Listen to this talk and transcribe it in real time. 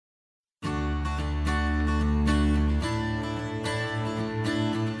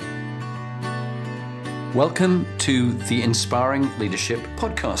Welcome to the Inspiring Leadership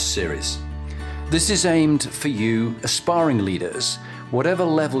podcast series. This is aimed for you aspiring leaders, whatever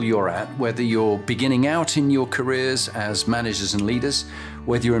level you're at, whether you're beginning out in your careers as managers and leaders,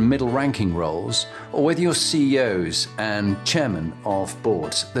 whether you're in middle ranking roles, or whether you're CEOs and chairmen of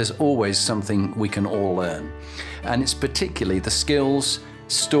boards. There's always something we can all learn. And it's particularly the skills,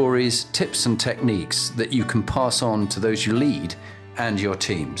 stories, tips and techniques that you can pass on to those you lead and your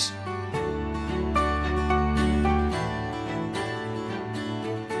teams.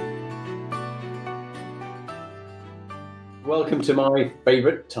 Welcome to my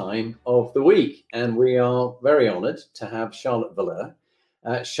favourite time of the week, and we are very honoured to have Charlotte Valeur.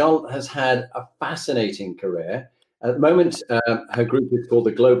 Charlotte has had a fascinating career. At the moment, her group is called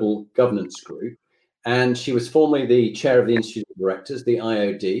the Global Governance Group, and she was formerly the chair of the Institute of Directors, the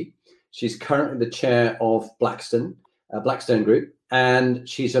IOD. She's currently the chair of Blackstone Group, and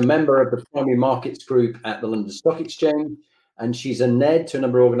she's a member of the Primary Markets Group at the London Stock Exchange, and she's a NED to a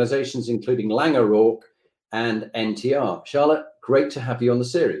number of organisations, including Laing O'Rourke and NTR. Charlotte, great to have you on the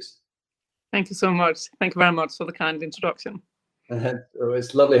series. Thank you so much. Thank you very much for the kind introduction.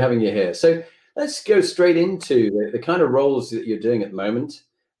 It's lovely having you here. So let's go straight into the kind of roles that you're doing at the moment,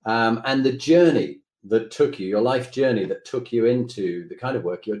 and the journey that took you, your life journey that took you into the kind of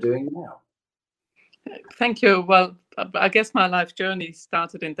work you're doing now. Thank you. Well, I guess my life journey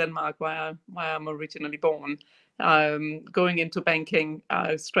started in Denmark, where I'm originally born. Going into banking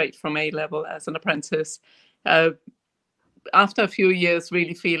straight from A-level as an apprentice. After a few years,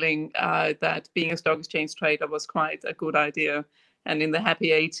 really feeling that being a stock exchange trader was quite a good idea. And in the happy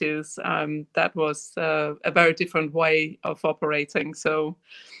 80s, that was a very different way of operating. So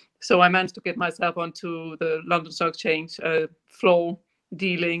I managed to get myself onto the London Stock Exchange floor,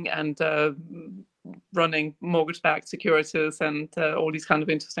 dealing and running mortgage-backed securities and all these kind of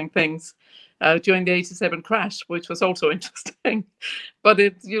interesting things during the 87 crash, which was also interesting. But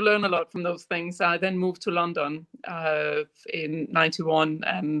you learn a lot from those things. I then moved to London in 91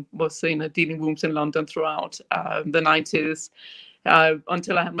 and was in a dealing rooms in London throughout the 90s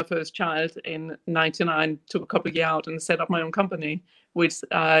until I had my first child in 99, took a couple of years out and set up my own company, which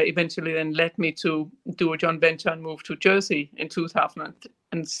eventually then led me to do a joint venture and move to Jersey in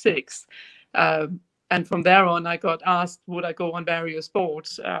 2006. And from there on, I got asked, would I go on various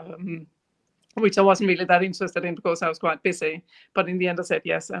boards, which I wasn't really that interested in because I was quite busy. But in the end, I said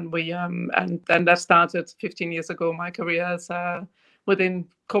yes. And then that started 15 years ago, my career as within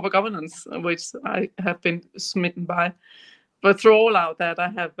corporate governance, which I have been smitten by. But through all out that, I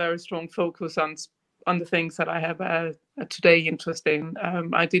have very strong focus on the things that I have today interest in.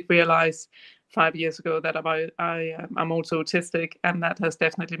 I did realize 5 years ago that I'm also autistic, and that has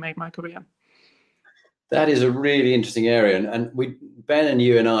definitely made my career. That is a really interesting area, and Ben and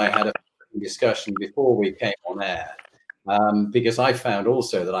you and I had a discussion before we came on air, because I found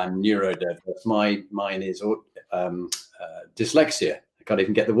also that I'm neurodiverse. Mine is dyslexia. I can't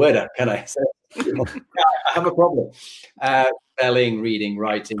even get the word out, can I? So, I have a problem. Spelling, reading,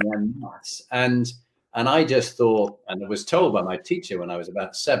 writing, and maths. And I just thought, and I was told by my teacher when I was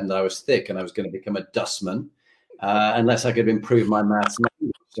about 7 that I was thick and I was going to become a dustman unless I could improve my maths and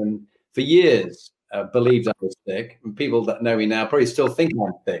English. And for years, believed I was thick. And people that know me now probably still think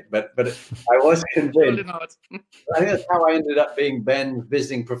I'm thick, but I was convinced. I think that's how I ended up being Ben's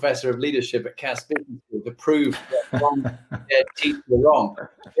visiting professor of leadership at Cass Business School, to prove that one teach were wrong.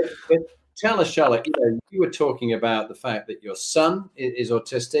 But tell us, Charlotte, you were talking about the fact that your son is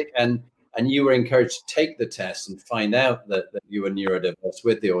autistic, and you were encouraged to take the test and find out that you were neurodiverse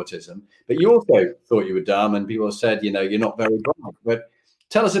with the autism. But you also thought you were dumb, and people said, you're not very bright. But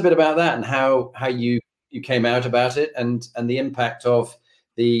tell us a bit about that and how you came out about it, and the impact of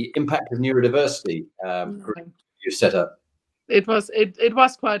neurodiversity you set up. It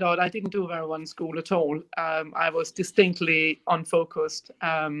was quite odd. I didn't do very well in school at all. I was distinctly unfocused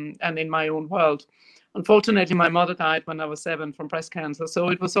and in my own world. Unfortunately, my mother died when I was 7 from breast cancer, so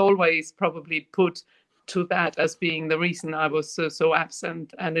it was always probably put to that as being the reason I was so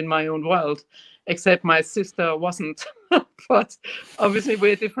absent and in my own world, except my sister wasn't. But obviously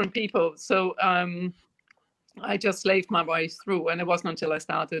we're different people. So I just slaved my way through, and it wasn't until I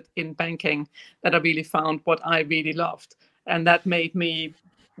started in banking that I really found what I really loved. And that made me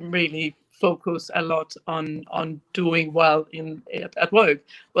really focus a lot on doing well at work.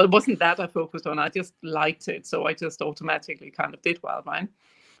 Well, it wasn't that I focused on, I just liked it. So I just automatically kind of did well, right?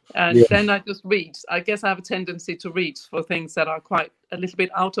 And then I just read. I guess I have a tendency to reach for things that are quite a little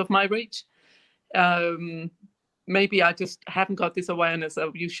bit out of my reach. Maybe I just haven't got this awareness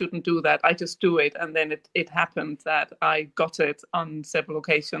of you shouldn't do that. I just do it. And then it happened that I got it on several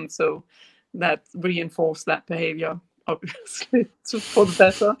occasions. So that reinforce that behavior, obviously, for the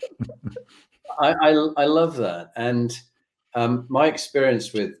better. I love that. And my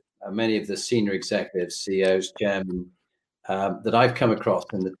experience with many of the senior executives, CEOs, chairmen that I've come across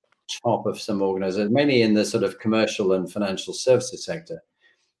in the top of some organizations, mainly in the sort of commercial and financial services sector,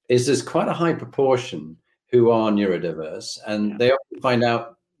 is there's quite a high proportion who are neurodiverse, and they often find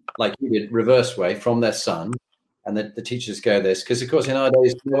out, like you did, reverse way from their son, and the teachers go this, because of course in our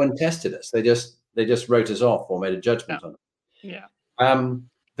days no one tested us. They just wrote us off or made a judgment on it. Yeah.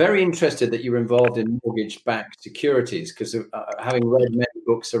 Very interested that you were involved in mortgage-backed securities, because having read many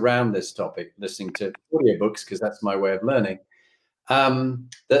books around this topic, listening to audiobooks, because that's my way of learning,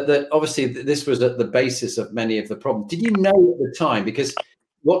 that obviously this was at the basis of many of the problems. Did you know at the time? Because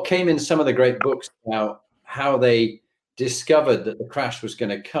what came in some of the great books about how they discovered that the crash was going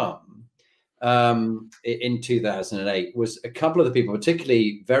to come in 2008 was a couple of the people,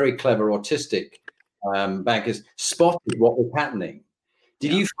 particularly very clever autistic bankers, spotted what was happening.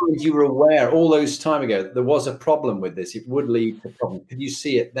 Did you find you were aware all those time ago that there was a problem with this? It would lead to problems. Could you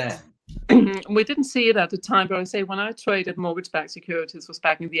see it then? We didn't see it at the time, but I say when I traded mortgage-backed securities was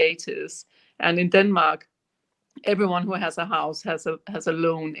back in the 80s, and in Denmark, everyone who has a house has a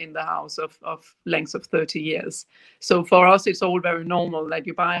loan in the house of length of 30 years. So for us, it's all very normal that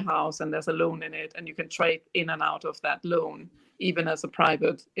you buy a house and there's a loan in it, and you can trade in and out of that loan, even as a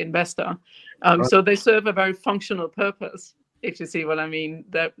private investor. So they serve a very functional purpose, if you see what I mean.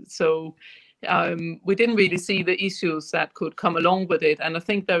 We didn't really see the issues that could come along with it. And I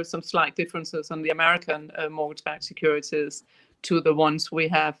think there are some slight differences on the American mortgage-backed securities to the ones we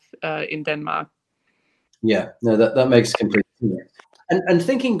have in Denmark. Yeah, no, that makes complete sense. And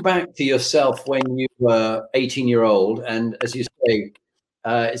thinking back to yourself when you were 18-year-old, and as you say,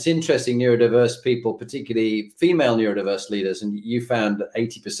 it's interesting, neurodiverse people, particularly female neurodiverse leaders, and you found that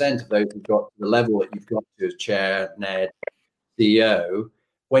 80% of those who got to the level that you've got to as chair, NED, CEO,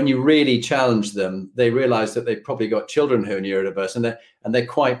 when you really challenge them, they realize that they've probably got children who are neurodiverse, and they're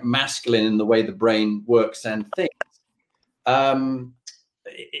quite masculine in the way the brain works and thinks.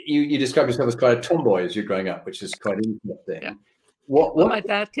 You described yourself as quite a tomboy as you're growing up, which is quite interesting. Yeah. What my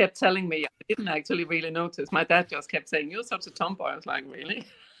dad kept telling me, I didn't actually really notice. My dad just kept saying, "You're such a tomboy." I was like, really?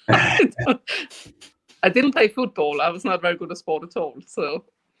 I didn't play football. I was not very good at sport at all. So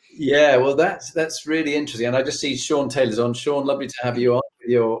yeah, well, that's really interesting. And I just see Sean Taylor's on. Sean, lovely to have you on with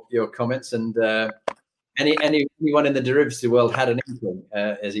your comments. And anyone in the derivative world had an inkling,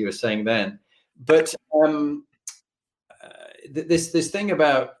 as you were saying then. But this thing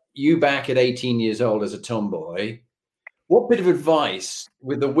about you back at 18 years old as a tomboy, what bit of advice,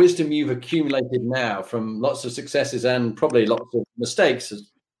 with the wisdom you've accumulated now from lots of successes and probably lots of mistakes,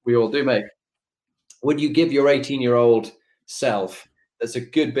 as we all do make, would you give your 18-year-old self that's a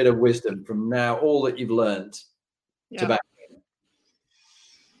good bit of wisdom from now, all that you've learned to back then?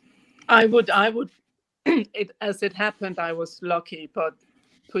 I would as it happened, I was lucky, but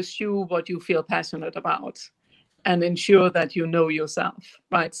pursue what you feel passionate about and ensure that you know yourself,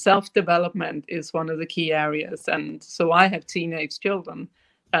 right? Self-development is one of the key areas. And so I have teenage children,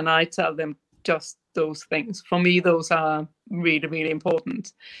 and I tell them just those things. For me, those are really, really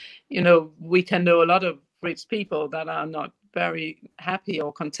important. You know, we can know a lot of rich people that are not very happy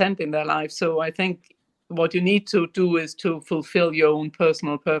or content in their life. So I think what you need to do is to fulfill your own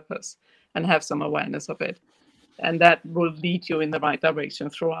personal purpose and have some awareness of it. And that will lead you in the right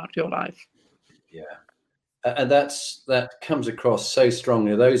direction throughout your life. Yeah. And that comes across so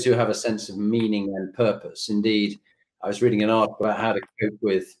strongly. Those who have a sense of meaning and purpose. Indeed, I was reading an article about how to cope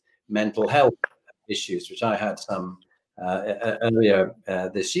with mental health issues, which I had some earlier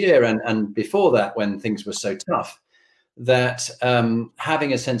this year, and before that, when things were so tough, that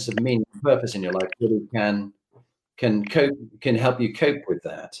having a sense of meaning and purpose in your life really can help you cope with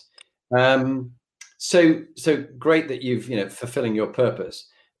that. So great that you've fulfilling your purpose.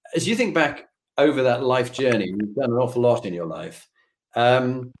 As you think back over that life journey, you've done an awful lot in your life.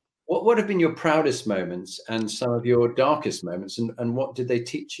 What have been your proudest moments and some of your darkest moments, and what did they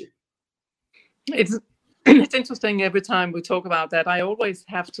teach you? It's interesting. Every time we talk about that, I always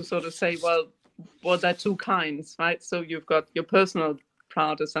have to sort of say, well, there are two kinds, right? So you've got your personal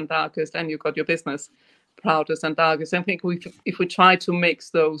proudest and darkest, and you've got your business proudest and darkest. I think if we try to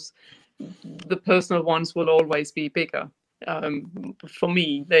mix those, the personal ones will always be bigger. For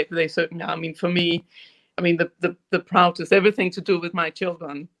me, they certainly are. I mean, for me, the proudest, everything to do with my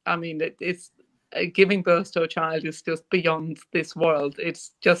children. I mean, it's giving birth to a child is just beyond this world.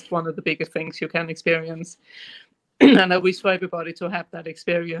 It's just one of the biggest things you can experience. And I wish for everybody to have that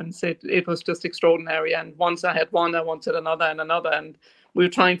experience. It was just extraordinary. And once I had one, I wanted another and another. And we were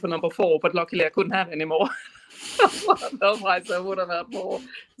trying for number 4, but luckily I couldn't have any more. Otherwise, I would have had more.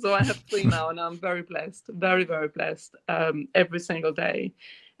 So I have 3 now, and I'm very blessed, very, very blessed. Every single day,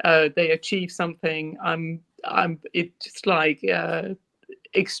 they achieve something. It's like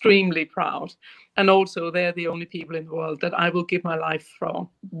extremely proud. And also, they're the only people in the world that I will give my life for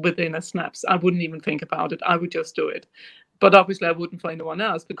within a snaps. I wouldn't even think about it. I would just do it. But obviously, I wouldn't for anyone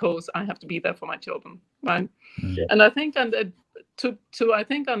else, because I have to be there for my children, right? Yeah. And I think, I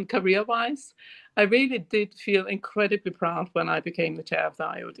think on career-wise, I really did feel incredibly proud when I became the chair of the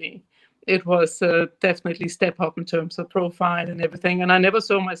IOD. It was definitely a step up in terms of profile and everything. And I never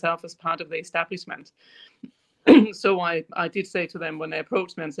saw myself as part of the establishment. So I did say to them when they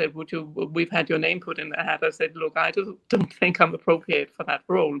approached me and said, we've had your name put in the hat. I said, look, I don't think I'm appropriate for that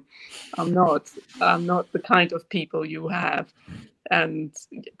role. I'm not the kind of people you have. And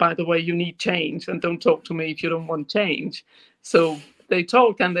by the way, you need change, and don't talk to me if you don't want change. So they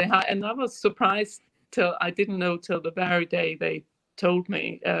talked, and and I was surprised I didn't know till the very day they told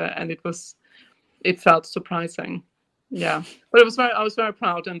me, and it felt surprising. Yeah, but I was very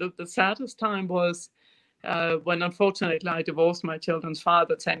proud. And the saddest time was when, unfortunately, I divorced my children's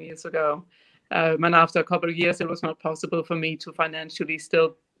father 10 years ago. And after a couple of years, it was not possible for me to financially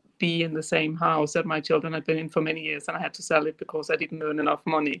still be in the same house that my children had been in for many years. And I had to sell it because I didn't earn enough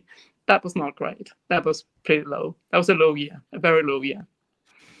money. That was not great. That was pretty low. That was a low year, a very low year.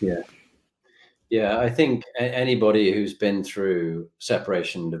 Yeah. Yeah, I think anybody who's been through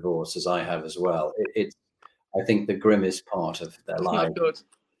separation and divorce, as I have as well, it's, I think, the grimmest part of their life. Not good.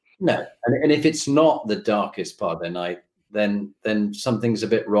 No, and if it's not the darkest part of their night, then something's a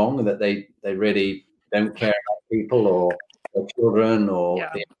bit wrong, that they really don't care about people or their children or.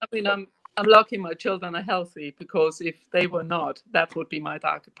 Yeah, I mean, I'm lucky my children are healthy, because if they were not, that would be my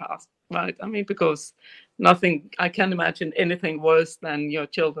darker past, right? I mean, because I can't imagine anything worse than your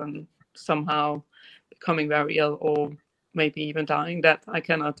children somehow becoming very ill or maybe even dying. That I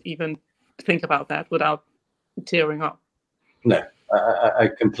cannot even think about that without tearing up. No, I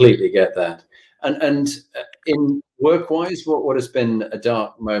completely get that. And in work-wise, what has been a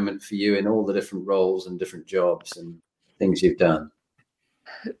dark moment for you in all the different roles and different jobs and things you've done?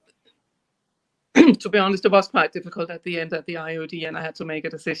 To be honest, it was quite difficult at the end at the IOD, and I had to make a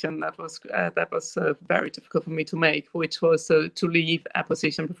decision that was very difficult for me to make, which was to leave a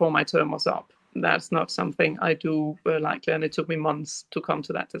position before my term was up. That's not something I do likely, and it took me months to come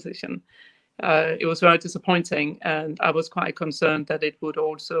to that decision. It was very disappointing, and I was quite concerned that it would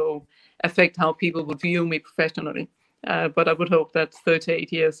also affect how people would view me professionally. But I would hope that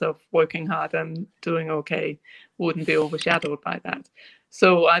 38 years of working hard and doing okay wouldn't be overshadowed by that.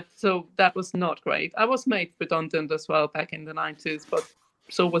 So that was not great. I was made redundant as well back in the 90s, but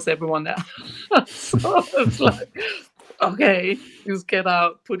so was everyone else. So it's like, okay, just get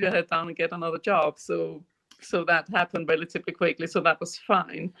out, put your head down and get another job. So that happened relatively quickly. So that was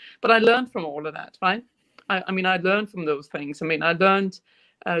fine. But I learned from all of that, right? I mean, I learned from those things. I mean, I learned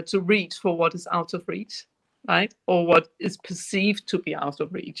to reach for what is out of reach, right? Or what is perceived to be out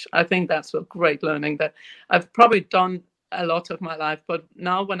of reach. I think that's a great learning that I've probably done a lot of my life. But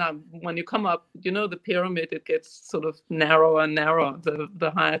now when you come up, the pyramid, it gets sort of narrower and narrower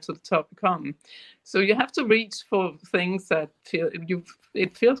the higher to the top you come. So you have to reach for things that you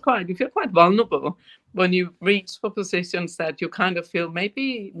feel quite vulnerable when you reach for positions that you kind of feel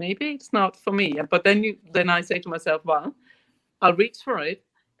maybe it's not for me. But then I say to myself, well, I'll reach for it,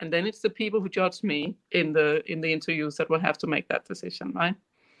 and then it's the people who judge me in the interviews that will have to make that decision, right?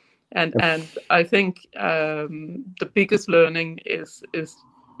 And I think the biggest learning is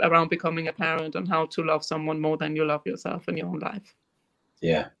around becoming a parent and how to love someone more than you love yourself in your own life.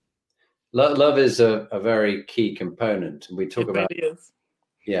 Yeah, love is a very key component. We talk about really is.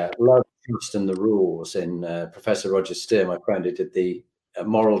 Yeah, love, trust, and the rules. In Professor Roger Steer, my friend, who did the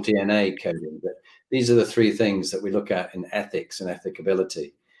moral DNA coding. But these are the 3 things that we look at in ethics and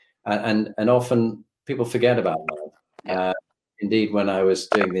ethicability, and often people forget about love. Yeah. Indeed, when I was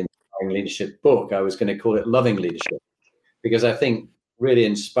doing the Inspiring Leadership book, I was going to call it Loving Leadership, because I think really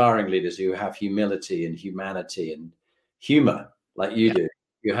inspiring leaders who have humility and humanity and humor, like you do,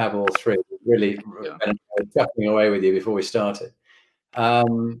 you have all 3. Really, and I was chuckling away with you before we started.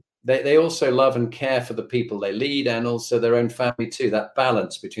 They also love and care for the people they lead, and also their own family too. That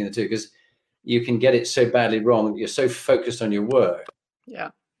balance between the 2, because you can get it so badly wrong that you're so focused on your work. Yeah.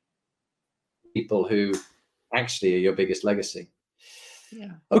 People who actually are your biggest legacy.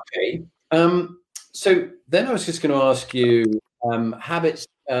 Yeah. Okay. So then I was just going to ask you, habits,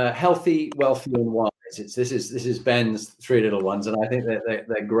 healthy, wealthy, and wise. This is Ben's three little ones, and I think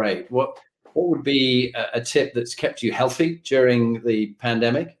they're great. What would be a tip that's kept you healthy during the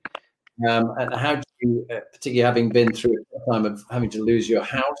pandemic? And how do you, particularly having been through a time of having to lose your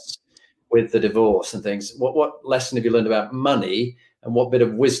house with the divorce and things, what lesson have you learned about money, and what bit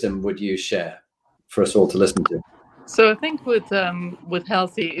of wisdom would you share for us all to listen to? So I think with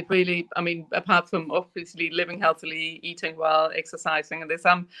healthy, it really, I mean, apart from obviously living healthily, eating well, exercising, and this,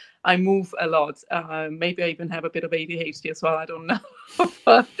 I move a lot. Maybe I even have a bit of ADHD as well. I don't know.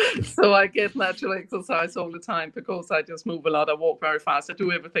 So I get natural exercise all the time because I just move a lot. I walk very fast. I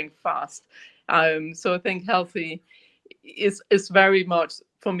do everything fast. So I think healthy is very much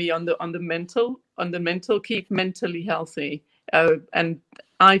for me on the mental, keep mentally healthy, and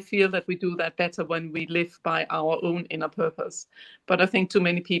I feel that we do that better when we live by our own inner purpose. But I think too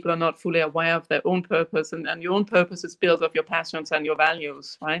many people are not fully aware of their own purpose, and your own purpose is built of your passions and your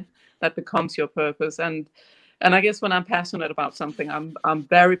values, right? That becomes your purpose. And I guess when I'm passionate about something, I'm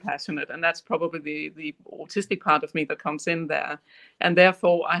very passionate, and that's probably the autistic part of me that comes in there. And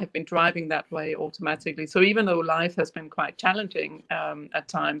therefore, I have been driving that way automatically. So even though life has been quite challenging at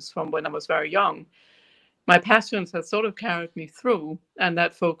times from when I was very young, my passions have sort of carried me through, and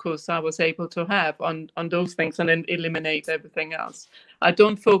that focus I was able to have on those things and then eliminate everything else. I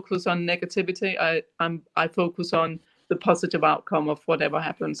don't focus on negativity. I focus on the positive outcome of whatever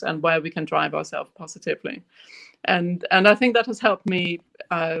happens and where we can drive ourselves positively. And I think that has helped me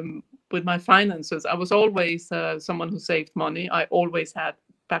with my finances. I was always someone who saved money. I always had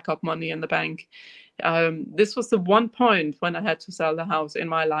backup money in the bank. This was the one point when I had to sell the house in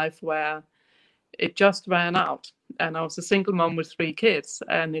my life where it just ran out, and I was a single mom with 3 kids,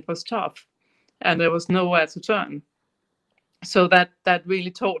 and it was tough, and there was nowhere to turn. So that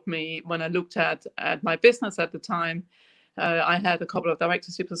really taught me, when I looked at my business at the time, I had a couple of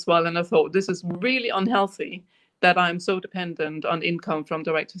directorships as well, and I thought, this is really unhealthy that I'm so dependent on income from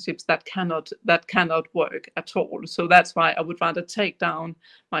directorships that cannot work at all. So that's why I would rather take down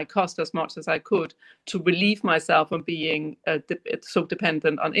my cost as much as I could to relieve myself from being so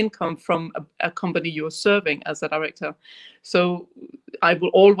dependent on income from a company you're serving as a director. So I will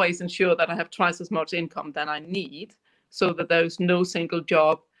always ensure that I have twice as much income than I need, so that there's no single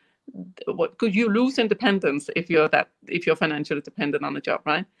job. What could you lose independence if you're financially dependent on a job,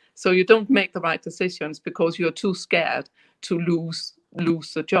 right? So you don't make the right decisions because you're too scared to lose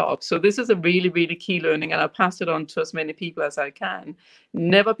the job. So this is a really, really key learning, and I'll pass it on to as many people as I can.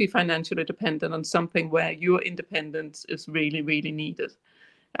 Never be financially dependent on something where your independence is really, really needed.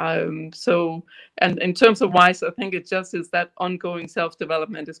 So, and in terms of wise, I think it just is that ongoing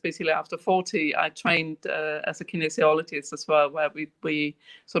self-development, especially after 40. I trained as a kinesiologist as well, where we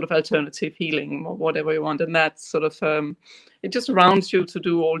sort of alternative healing or whatever you want. And that sort of, it just rounds you to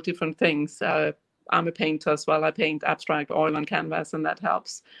do all different things. I'm a painter as well. I paint abstract oil on canvas, and that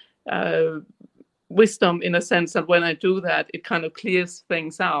helps. Wisdom, in a sense that when I do that, it kind of clears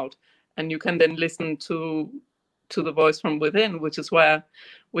things out, and you can then listen to the voice from within, which is where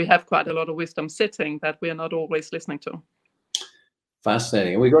we have quite a lot of wisdom sitting that we are not always listening to.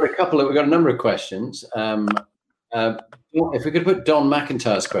 Fascinating. We've got a number of questions. If we could put Don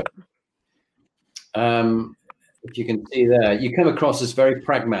McIntyre's question, if you can see there, you come across as very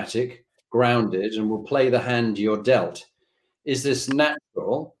pragmatic, grounded, and will play the hand you're dealt. Is this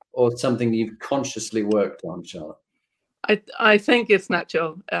natural or something you've consciously worked on, Charlotte? I think it's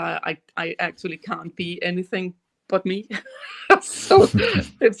natural. I actually can't be anything but me. So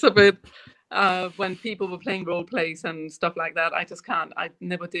it's a bit, when people were playing role plays and stuff like that, I just can't. I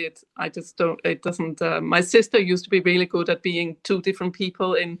never did. I just don't. It doesn't. My sister used to be really good at being 2 different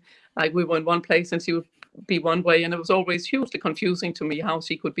people. Like, we were in one place and she would be one way, and it was always hugely confusing to me how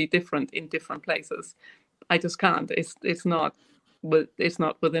she could be different in different places. I just can't. It's not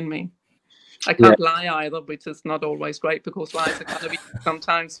within me. I can't lie either, which is not always great because lies are kind of easy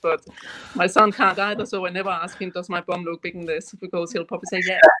sometimes. But my son can't either, so I never ask him, does my bum look big in this? Because he'll probably say,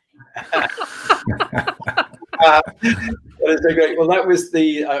 yeah. That is so great. Well, that was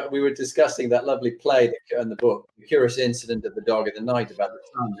we were discussing that lovely play in the book, The Curious Incident of the Dog in the Night, about the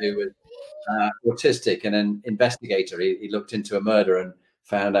son who was autistic and an investigator. He looked into a murder and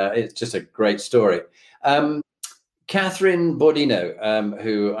found out. It's just a great story. Catherine Bordino,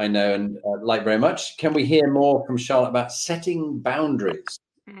 who I know and like very much. Can we hear more from Charlotte about setting boundaries?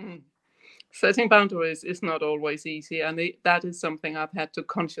 Setting boundaries is not always easy, and that is something I've had to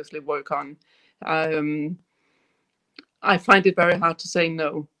consciously work on. I find it very hard to say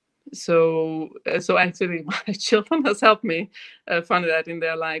no. So actually, my children has helped me find that in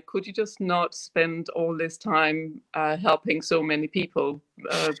their life. Could you just not spend all this time helping so many people?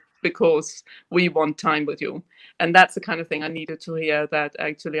 because we want time with you. And that's the kind of thing I needed to hear, that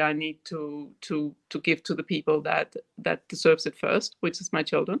actually I need to give to the people that deserves it first, which is my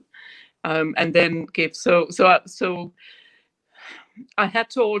children, and then give. So I had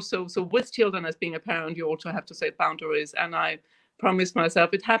to also, so with children, as being a parent, you also have to set boundaries. And I promised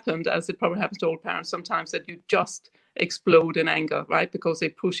myself, it happened, as it probably happens to all parents sometimes, that you just explode in anger, right? Because they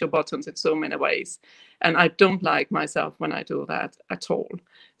push your buttons in so many ways. And I don't like myself when I do that at all.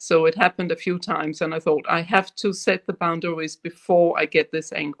 So it happened a few times, and I thought, I have to set the boundaries before I get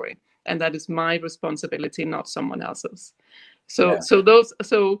this angry. And that is my responsibility, not someone else's. So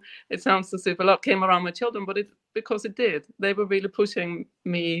it sounds as if a lot came around my children, but because it did. They were really pushing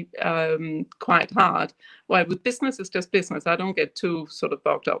me quite hard. While with business, it's just business. I don't get too sort of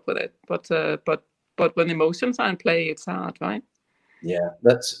bogged up with it. But when emotions are in play, it's hard, right? Yeah,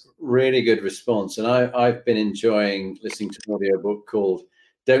 that's really good response. And I've been enjoying listening to an audiobook called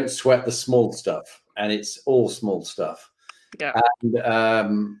Don't Sweat the Small Stuff. And it's all small stuff. Yeah.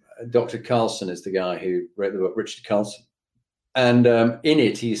 And Dr. Carlson is the guy who wrote the book, Richard Carlson. And in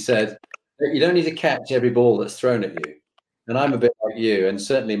it, he said, you don't need to catch every ball that's thrown at you. And I'm a bit like you. And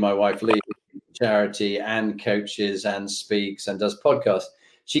certainly my wife leads charity and coaches and speaks and does podcasts.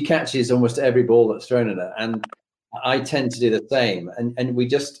 She catches almost every ball that's thrown at her. And I tend to do the same. And we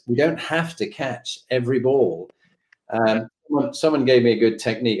don't have to catch every ball. Someone gave me a good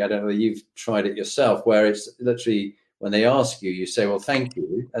technique. I don't know whether you've tried it yourself, where it's literally when they ask you, you say, well, thank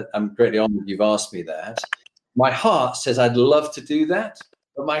you. I'm greatly honored you've asked me that. My heart says, I'd love to do that.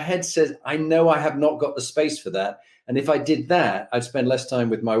 But my head says, I know I have not got the space for that. And if I did that, I'd spend less time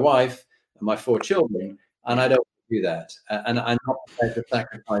with my wife and my 4 children. And I don't do that. And I'm not prepared to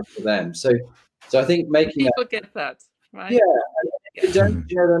sacrifice for them. So I think making people get that, right? Yeah. If they don't,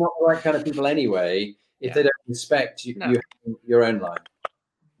 they're not the right kind of people anyway, if they don't respect you, you have your own life.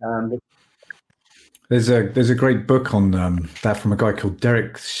 There's a great book on that from a guy called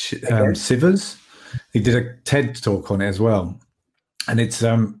Derek Sivers. He did a TED talk on it as well. And it's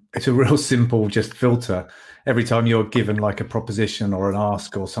a real simple just filter. Every time you're given like a proposition or an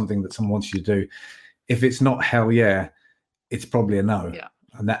ask or something that someone wants you to do, if it's not hell yeah, it's probably a no. Yeah.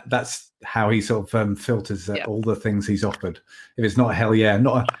 And that's how he sort of filters all the things he's offered. If it's not a hell yeah,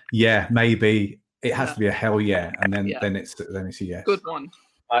 not a yeah, maybe, it has to be a hell yeah. And then it's a yes. Good one.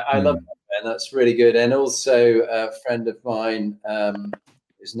 I love that, man. That's really good. And also a friend of mine,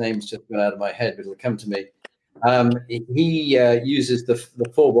 his name's just gone out of my head, but it'll come to me. He uses the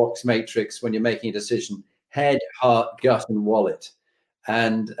 4-box matrix when you're making a decision: head, heart, gut, and wallet.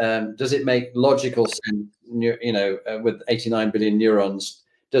 And does it make logical sense? With 89 billion neurons,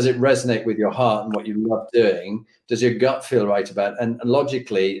 does it resonate with your heart and what you love doing? Does your gut feel right about it? And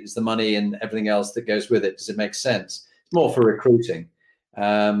logically, is the money and everything else that goes with it, does it make sense? It's more for recruiting.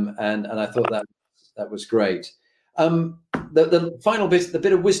 And I thought that was great. The final bit, the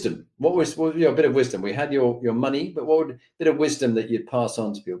bit of wisdom. What was your bit of wisdom? We had your money, but what would a bit of wisdom that you'd pass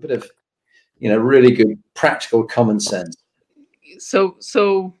on to people? A bit of, really good, practical common sense.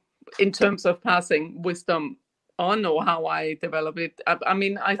 So in terms of passing wisdom on, or how I develop it, I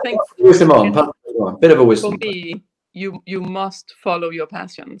mean, I think wisdom on, bit of a wisdom. For me, you must follow your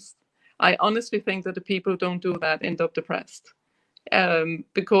passions. I honestly think that the people who don't do that end up depressed,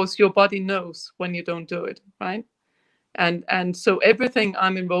 because your body knows when you don't do it, right? And so everything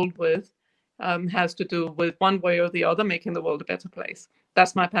I'm involved with has to do with one way or the other making the world a better place.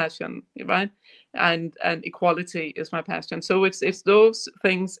 That's my passion, right? And equality is my passion. So it's those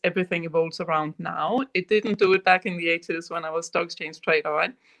things, everything evolves around now. It didn't do it back in the 80s when I was stock exchange trader,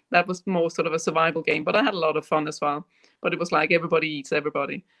 right? That was more sort of a survival game, but I had a lot of fun as well. But it was like everybody eats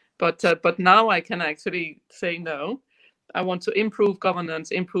everybody. But now I can actually say no. I want to improve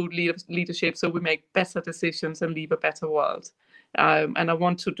governance, improve leadership, so we make better decisions and leave a better world. And I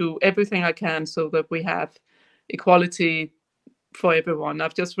want to do everything I can so that we have equality for everyone.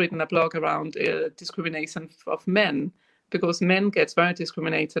 I've just written a blog around discrimination of men, because men get very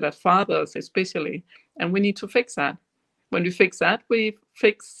discriminated at, fathers especially, and we need to fix that. When we fix that, we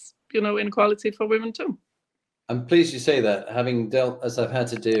fix, inequality for women too. I'm pleased you say that. Having dealt, as I've had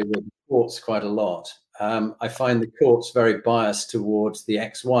to do with courts quite a lot, I find the courts very biased towards the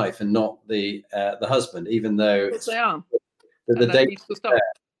ex-wife and not the husband, even though yes, they are. The data,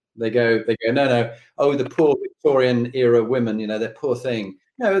 they go, no. Oh, the poor Victorian era women, they're poor thing.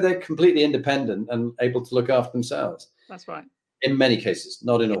 No, they're completely independent and able to look after themselves. That's right. In many cases,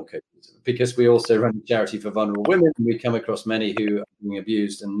 not in all cases, because we also run a charity for vulnerable women, and we come across many who are being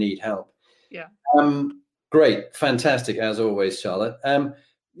abused and need help. Yeah. Great, fantastic as always, Charlotte.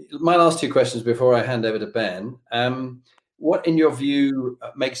 My last 2 questions before I hand over to Ben. what in your view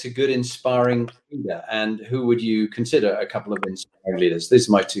makes a good inspiring leader, and who would you consider a couple of inspiring leaders? These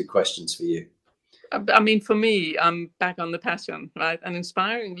are my two questions for you. I mean, for me, I'm back on the passion, right? An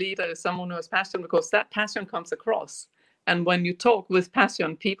inspiring leader is someone who has passion, because that passion comes across. And when you talk with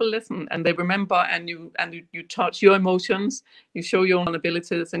passion, people listen and they remember, and you touch your emotions, you show your own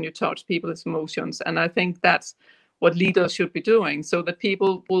abilities, and you touch people's emotions. And I think that's what leaders should be doing, so that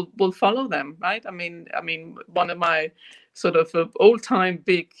people will follow them, right? I mean, one of my sort of old-time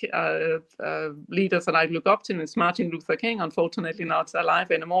big leaders that I look up to is Martin Luther King. Unfortunately not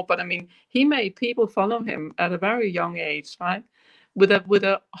alive anymore, but I mean, he made people follow him at a very young age, right? With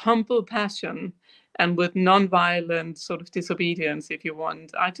a humble passion and with non-violent sort of disobedience, if you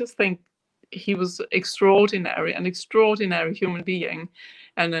want. I just think he was extraordinary, an extraordinary human being.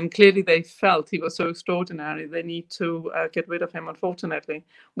 And then clearly they felt he was so extraordinary, they need to get rid of him, unfortunately,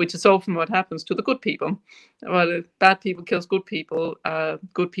 which is often what happens to the good people. Well, bad people kills good people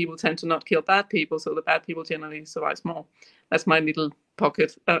tend to not kill bad people, so the bad people generally survive more. That's my little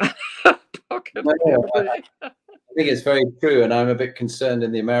pocket. pocket. No, I think it's very true, and I'm a bit concerned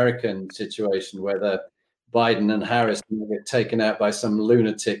in the American situation whether Biden and Harris will get taken out by some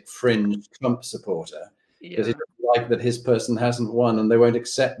lunatic fringe Trump supporter because he doesn't like that his person hasn't won, and they won't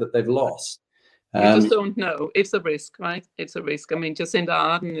accept that they've lost. You just don't know. It's a risk, right? It's a risk. I mean, Jacinda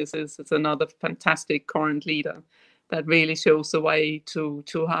Ardern is another fantastic current leader that really shows the way to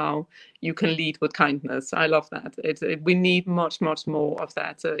how you can lead with kindness. I love that. We need much more of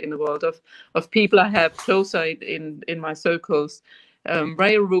that in the world of people I have closer in my circles.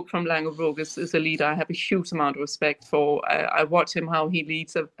 Ray O'Rourke from Laing O'Rourke is a leader I have a huge amount of respect for. I watch him how he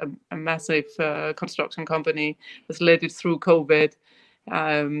leads a massive construction company, has led it through COVID.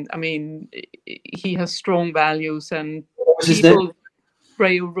 I mean, he has strong values, and people.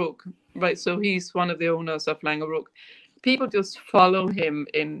 Ray O'Rourke, right? So he's one of the owners of Laing O'Rourke. People just follow him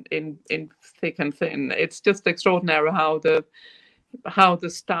in thick and thin. It's just extraordinary how the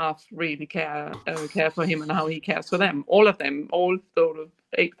staff really care for him and how he cares for them. All of them, all sort of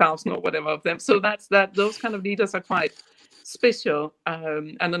 8,000 or whatever of them. So those kind of leaders are quite special.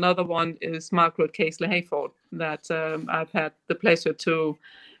 And another one is Margaret Casely Hayford that I've had the pleasure to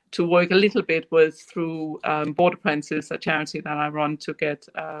work a little bit with through Board Apprentices, a charity that I run to get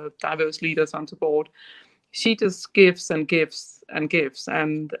diverse leaders onto board. She just gives and gives and gives.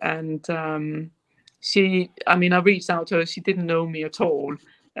 And I reached out to her. She didn't know me at all,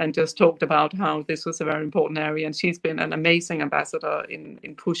 and just talked about how this was a very important area. And she's been an amazing ambassador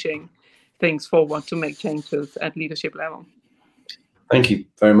in pushing things forward to make changes at leadership level. Thank you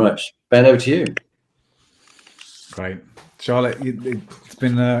very much. Ben, over to you. Great. Charlotte, it's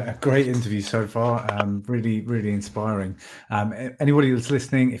been a great interview so far. Really, really inspiring. Anybody that's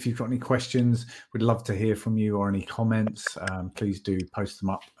listening, if you've got any questions, we'd love to hear from you, or any comments. Please do post them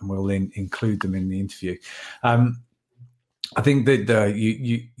up, and we'll include them in the interview. I think that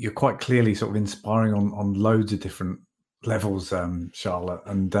you're quite clearly sort of inspiring on loads of different levels, Charlotte.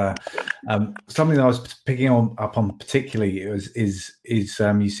 And something that I was picking up on particularly is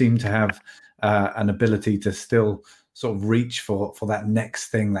you seem to have an ability to still sort of reach for that next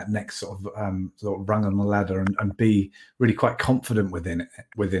thing, that next sort of rung on the ladder, and be really quite confident within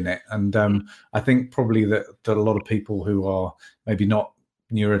it. And I think probably that a lot of people who are maybe not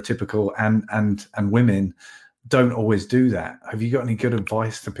neurotypical and women don't always do that. Have you got any good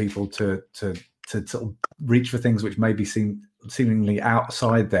advice to people to sort of reach for things which maybe seem seemingly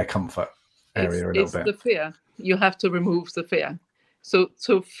outside their comfort area a little bit? It's the fear. You have to remove the fear. So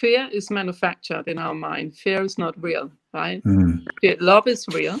fear is manufactured in our mind. Fear is not real, right? Love is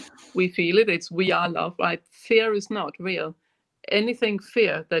real. We feel it. We are love, right? Fear is not real. Anything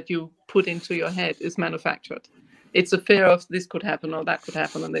fear that you put into your head is manufactured. It's a fear of this could happen or that could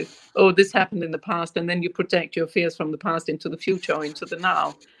happen, and this happened in the past, and then you project your fears from the past into the future or into the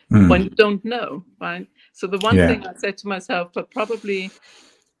now when you don't know, right? So the one thing I said to myself, but probably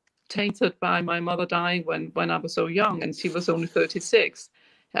tainted by my mother dying when I was so young, and she was only 36.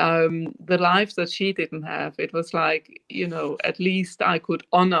 The life that she didn't have, it was like, at least I could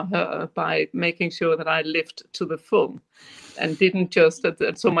honor her by making sure that I lived to the full and didn't just.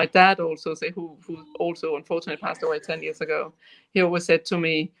 So my dad also, who also unfortunately passed away 10 years ago, he always said to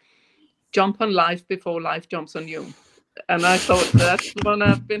me, jump on life before life jumps on you. And I thought that's the one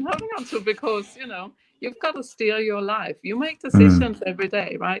I've been holding on to, because, you've got to steer your life. You make decisions every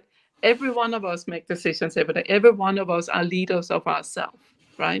day, right? Every one of us make decisions every day. Every one of us are leaders of ourselves,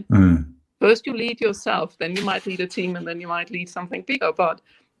 right? First you lead yourself, then you might lead a team, and then you might lead something bigger. But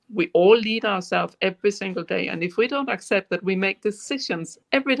we all lead ourselves every single day. And if we don't accept that we make decisions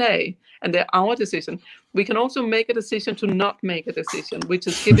every day and they're our decision, we can also make a decision to not make a decision, which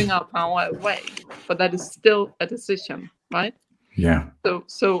is giving our power away. But that is still a decision, right? Yeah.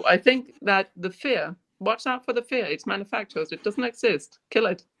 So I think that the fear, watch out for the fear. It's manufacturers. It doesn't exist. Kill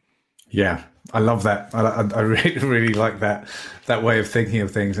it. Yeah, I love that. I really, really like that way of thinking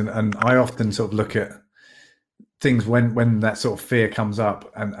of things. And I often sort of look at things when that sort of fear comes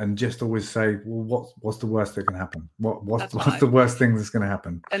up and just always say, well, what's the worst that can happen? What's the worst thing that's going to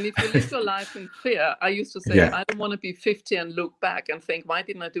happen? And if you live your life in fear, I used to say, I don't want to be 50 and look back and think, why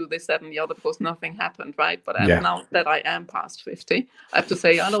didn't I do this, that, and the other? Because nothing happened, right? But now that I am past 50, I have to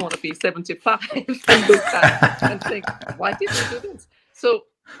say, I don't want to be 75 and look back and think, why didn't I do this? So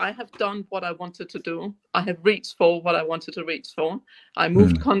I have done what I wanted to do. I have reached for what I wanted to reach for. I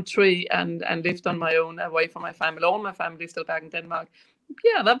moved country and lived on my own, away from my family. All my family is still back in Denmark.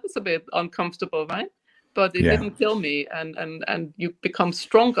 Yeah, that was a bit uncomfortable, right? But it didn't kill me. And you become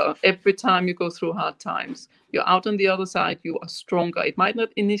stronger every time you go through hard times. You're out on the other side. You are stronger. It might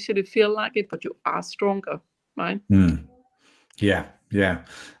not initially feel like it, but you are stronger, right? Yeah. Yeah,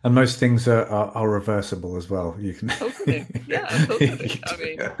 and most things are reversible as well. You can totally, totally. I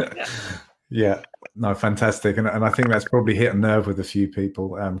mean, yeah, no, fantastic, and I think that's probably hit a nerve with a few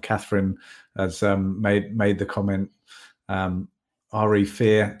people. Catherine has made the comment. Re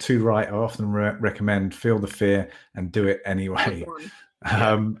fear, too right. I often recommend feel the fear and do it anyway.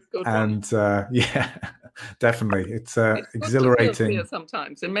 Definitely, it's exhilarating. Fear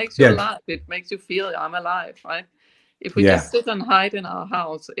sometimes it makes you alive. It makes you feel I'm alive, right? If we just sit and hide in our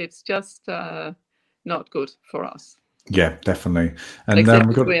house, it's just not good for us. Yeah, definitely. And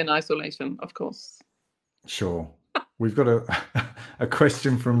except if we're in isolation, of course. Sure. We've got a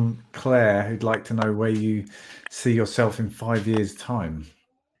question from Claire who'd like to know where you see yourself in 5 years' time.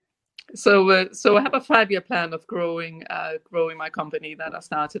 So I have a 5-year plan of growing my company that I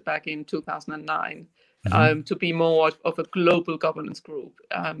started back in 2009. To be more of a global governance group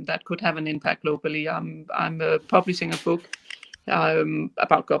that could have an impact globally. I'm publishing a book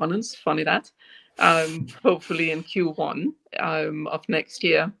about governance, funny that, hopefully in Q1 of next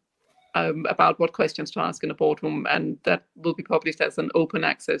year, about what questions to ask in a boardroom, and that will be published as an open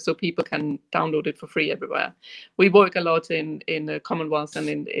access so people can download it for free everywhere. We work a lot in the Commonwealth and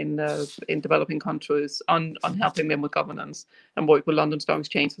in developing countries on helping them with governance, and work with London Stock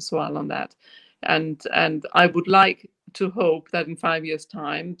Exchange as well on that. And I would like to hope that in 5 years'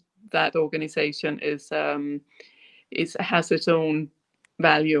 time, that organization has its own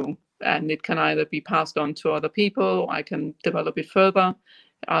value, and it can either be passed on to other people, or I can develop it further.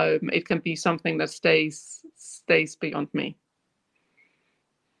 It can be something that stays beyond me.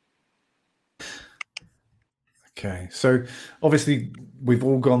 Okay, so obviously we've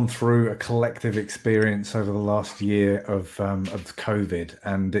all gone through a collective experience over the last year of COVID,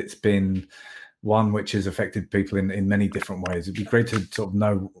 and it's been one which has affected people in many different ways. It'd be great to sort of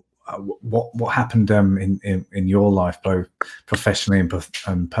know what happened in your life, both professionally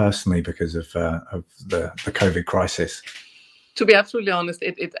and personally, because of the COVID crisis. To be absolutely honest,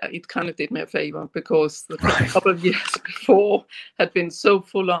 it kind of did me a favor, because the couple of years before had been so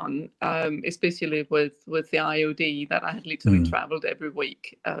full on, especially with the IOD, that I had literally traveled every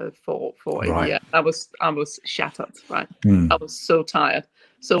week for a year. I was shattered, right? I was so tired.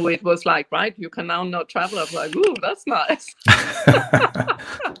 So it was like, right, you can now not travel. I was like, ooh, that's nice.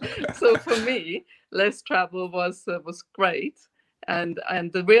 So for me, less travel was great, and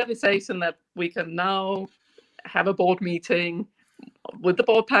the realization that we can now have a board meeting with the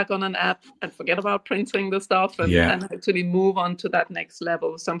board pack on an app and forget about printing the stuff and actually move on to that next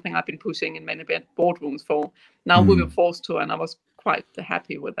level, something I've been pushing in many boardrooms for. Now we were forced to, and I was quite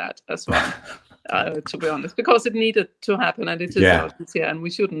happy with that as well, to be honest, because it needed to happen, and it is easier, and we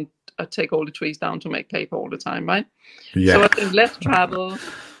shouldn't take all the trees down to make paper all the time, right? So I think less travel,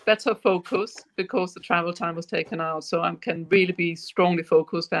 better focus, because the travel time was taken out, so I can really be strongly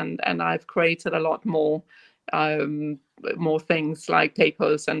focused, and I've created a lot more things like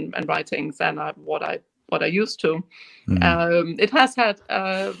papers and writings than what I used to. It has had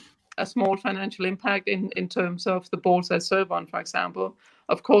a small financial impact in terms of the boards I serve on, for example.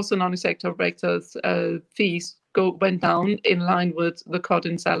 Of course, the non-executive directors' fees went down in line with the cut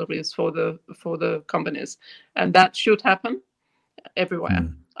in salaries for the companies, and that should happen everywhere.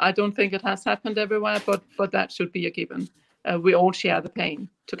 I don't think it has happened everywhere, but that should be a given. We all share the pain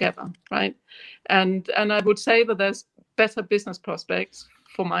together, right? And I would say that there's better business prospects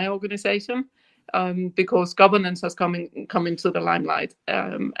for my organization. because governance has come into the limelight,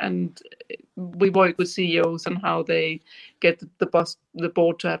 and we work with CEOs and how they get the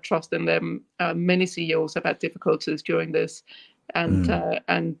board to have trust in them. Many CEOs have had difficulties during this,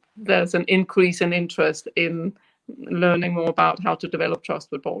 and there's an increase in interest in learning more about how to develop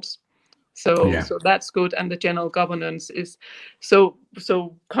trust with boards. So that's good, and the general governance is so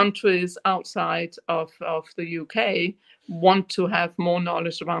countries outside of the UK want to have more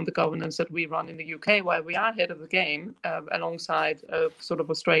knowledge around the governance that we run in the UK, where we are ahead of the game, alongside sort of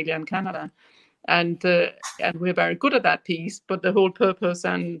Australia and Canada, and we're very good at that piece. But the whole purpose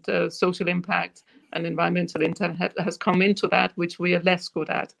and social impact and environmental intent has come into that, which we are less good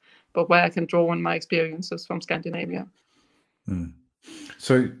at, but where I can draw on my experiences from Scandinavia.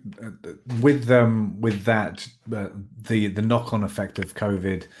 So with that, the knock-on effect of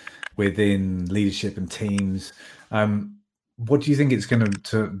COVID within leadership and teams, what do you think it's going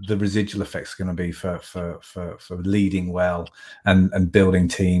to the residual effects going to be for leading well and building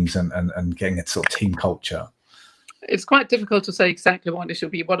teams and getting a sort of team culture? It's quite difficult to say exactly what it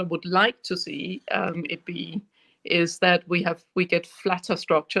should be. What I would like to see it be is that we get flatter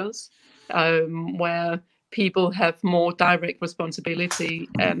structures where people have more direct responsibility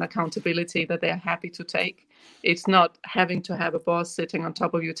and accountability that they're happy to take. It's not having to have a boss sitting on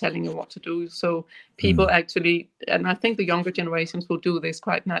top of you telling you what to do. So people actually, and I think the younger generations will do this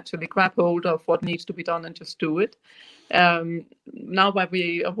quite naturally, grab hold of what needs to be done and just do it. Now that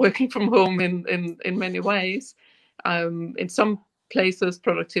we are working from home in many ways, in some places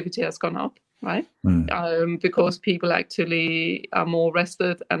productivity has gone up, right? Because people actually are more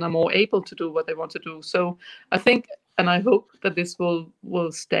rested and are more able to do what they want to do. So I think, and I hope that this will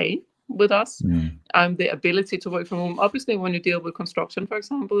stay with us. The ability to work from home. Obviously, when you deal with construction, for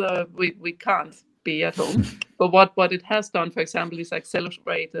example, we can't be at home. But what it has done, for example, is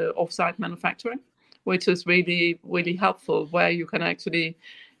accelerate off-site manufacturing, which is really, really helpful, where you can actually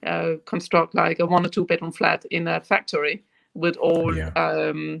construct like a 1 or 2 bedroom flat in a factory with all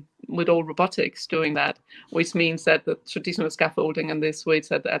robotics doing that, which means that the traditional scaffolding and this weights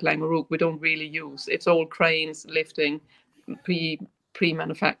at Langeroog we don't really use. It's all cranes lifting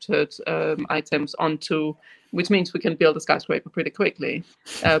pre-manufactured items onto, which means we can build a skyscraper pretty quickly.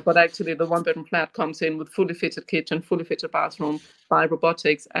 But actually the 1 bedroom flat comes in with fully fitted kitchen, fully fitted bathroom by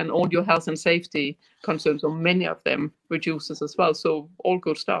robotics, and all your health and safety concerns, or many of them, reduces as well. So all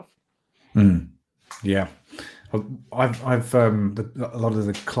good stuff. Yeah. I've a lot of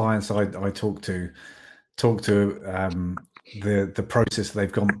the clients I talk to the process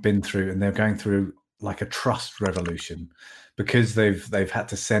they've been through, and they're going through like a trust revolution because they've had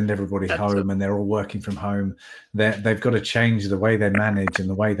to send everybody home and they're all working from home. They've got to change the way they manage and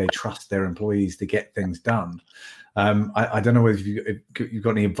the way they trust their employees to get things done. I don't know if you've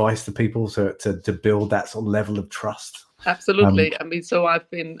got any advice to people to build that sort of level of trust. Absolutely. I mean, so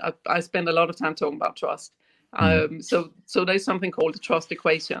I spend a lot of time talking about trust. So there's something called the trust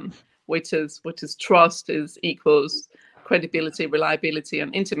equation, which is trust equals credibility, reliability,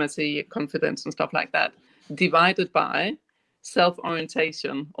 and intimacy, confidence, and stuff like that, divided by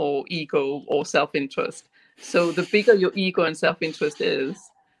self-orientation or ego or self-interest. So the bigger your ego and self-interest is,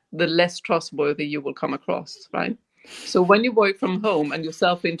 the less trustworthy you will come across, right? So when you work from home and your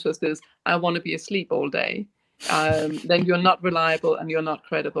self-interest is, I want to be asleep all day, then you're not reliable and you're not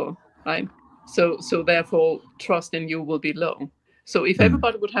credible, right? So therefore, trust in you will be low. So if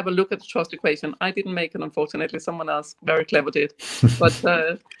everybody would have a look at the trust equation, I didn't make it, unfortunately, someone else very clever did. But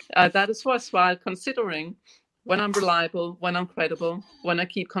that is worthwhile considering. When I'm reliable, when I'm credible, when I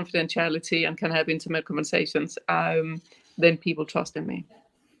keep confidentiality and can have intimate conversations, then people trust in me.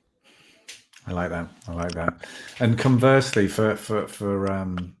 I like that. And conversely, for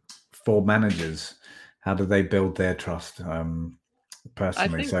managers, how do they build their trust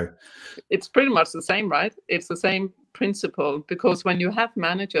personally? So it's pretty much the same, right? It's the same principle, because when you have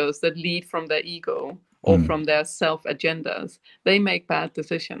managers that lead from their ego or from their self agendas, they make bad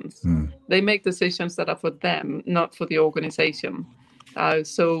decisions. They make decisions that are for them, not for the organization.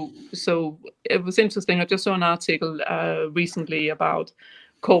 So it was interesting. I just saw an article recently about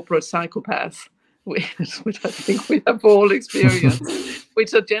corporate psychopaths, which I think we have all experienced,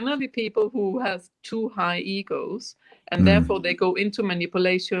 which are generally people who have too high egos, and therefore they go into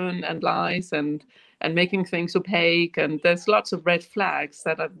manipulation and lies and making things opaque. And there's lots of red flags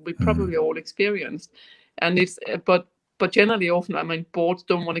that we probably all experienced. And but generally often, I mean, boards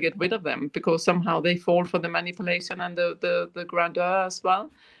don't want to get rid of them because somehow they fall for the manipulation and the grandeur as well.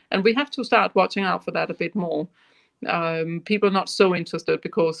 And we have to start watching out for that a bit more. People are not so interested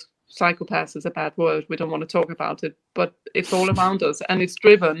because psychopath is a bad word. We don't want to talk about it, but it's all around us, and it's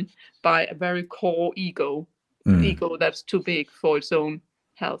driven by a very core ego that's too big for its own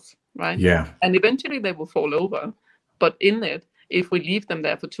health, right? Yeah. And eventually they will fall over, but in it, if we leave them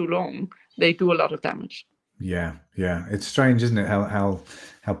there for too long, they do a lot of damage. Yeah. It's strange, isn't it? How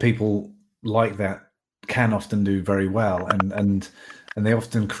people like that can often do very well, and they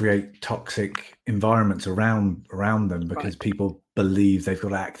often create toxic environments around them because people believe they've got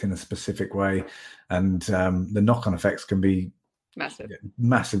to act in a specific way, and the knock-on effects can be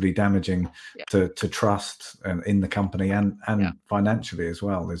massively damaging to trust in the company and financially as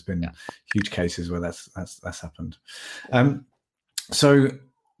well. There's been huge cases where that's happened. So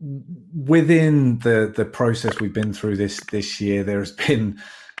within the process we've been through this year, there's been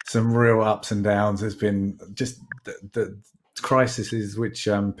some real ups and downs. There's been just the crises which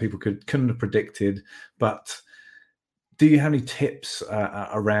people couldn't have predicted. But do you have any tips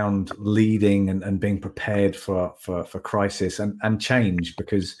around leading and being prepared for crisis and change?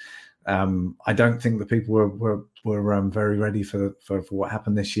 Because I don't think that people were very ready for what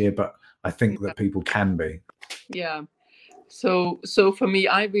happened this year, but I think that people can be. Yeah. So for me,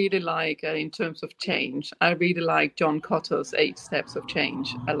 I really like, in terms of change, I really like John Cotter's 8 Steps of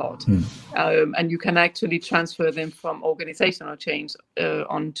Change a lot. And you can actually transfer them from organizational change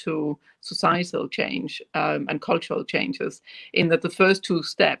onto societal change and cultural changes, in that the first 2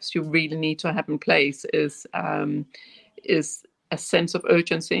 steps you really need to have in place is a sense of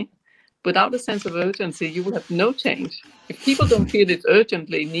urgency. Without a sense of urgency, you will have no change. If people don't feel it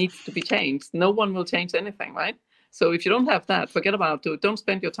urgently needs to be changed, no one will change anything, right? So if you don't have that, forget about it. Don't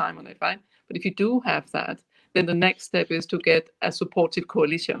spend your time on it, right? But if you do have that, then the next step is to get a supportive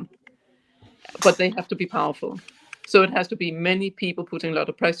coalition. But they have to be powerful. So it has to be many people putting a lot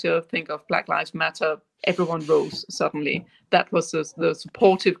of pressure. Think of Black Lives Matter. Everyone rose suddenly. That was the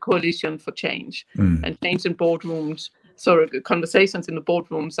supportive coalition for change. And change in boardrooms, conversations in the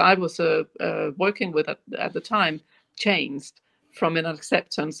boardrooms I was working with at the time changed from an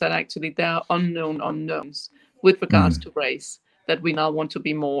acceptance that actually there are unknown unknowns with regards to race that we now want to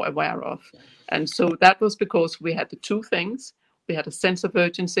be more aware of. And so that was because we had the 2 things. We had a sense of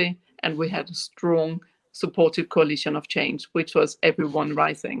urgency and we had a strong supportive coalition of change, which was everyone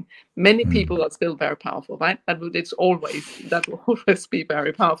rising. Many people are still very powerful, right? That will always be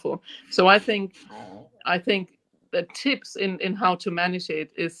very powerful. So I think the tips in how to manage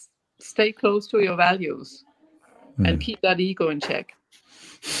it is stay close to your values and keep that ego in check.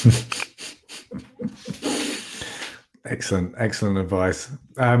 Excellent advice.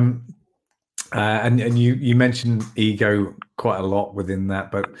 And you mentioned ego quite a lot within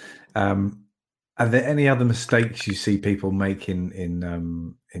that, but are there any other mistakes you see people make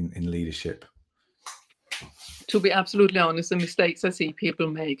in leadership? To be absolutely honest, the mistakes I see people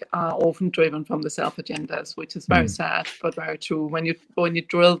make are often driven from the self agendas, which is very sad but very true when you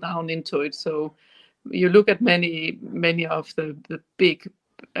drill down into it. So you look at many of the big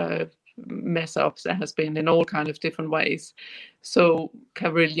mess ups there has been in all kind of different ways. So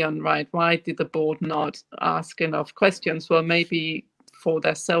Carillion, right? Why did the board not ask enough questions? Well, maybe for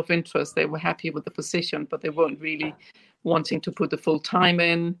their self-interest, they were happy with the position, but they weren't really wanting to put the full time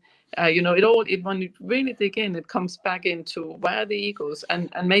in. When you really dig in, it comes back into where are the egos,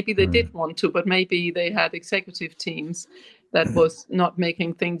 and maybe they did want to, but maybe they had executive teams that was not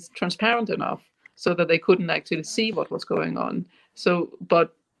making things transparent enough so that they couldn't actually see what was going on. So,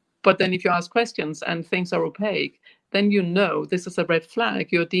 but then if you ask questions and things are opaque, then you know this is a red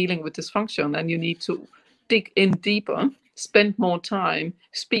flag. You're dealing with dysfunction and you need to dig in deeper, spend more time,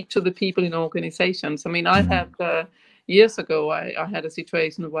 speak to the people in organizations. I mean, I have years ago, I had a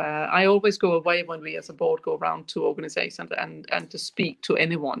situation where I always go away when we as a board go around to organizations and to speak to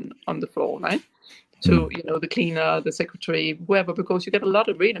anyone on the floor, right? To, the cleaner, the secretary, whoever, because you get a lot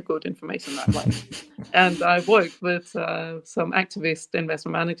of really good information that way. And I worked with some activist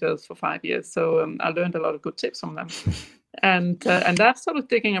investment managers for 5 years. So I learned a lot of good tips from them. And that's sort of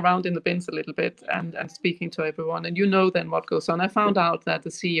digging around in the bins a little bit and speaking to everyone. And then what goes on. I found out that the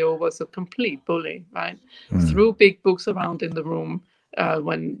CEO was a complete bully, right? Threw big books around in the room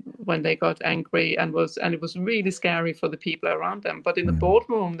when they got angry and it was really scary for the people around them. But in the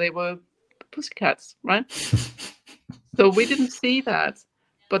boardroom, they were pussycats, right? So we didn't see that,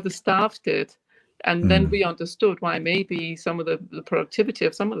 but the staff did. And then we understood why maybe some of the productivity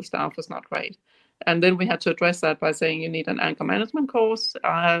of some of the staff was not great. And then we had to address that by saying you need an anger management course,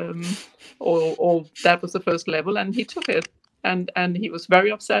 or that was the first level. And he took it. And he was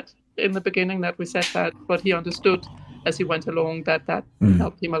very upset in the beginning that we said that, but he understood as he went along that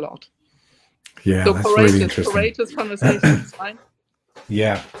helped him a lot. Yeah, so that's really interesting. Courageous conversations, right?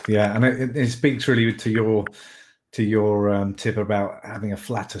 Yeah, and it speaks really to your tip about having a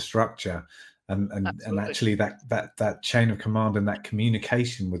flatter structure, and actually that chain of command and that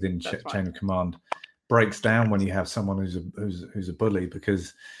communication within chain of command breaks down when you have someone who's a bully,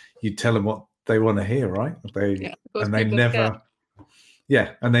 because you tell them what they want to hear, right? They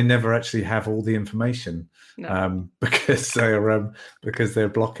never actually have all the information. No. Because they're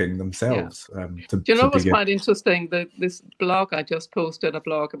blocking themselves. Yeah. Do you know what's quite interesting? This blog I just posted, a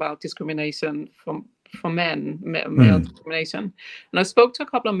blog about discrimination from men, male discrimination, and I spoke to a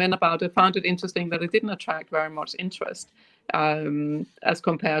couple of men about it. Found it interesting that it didn't attract very much interest as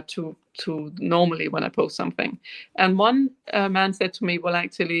compared to normally when I post something. And one man said to me, "Well,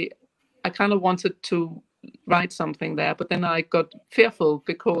 actually, I kind of wanted to write something there, but then I got fearful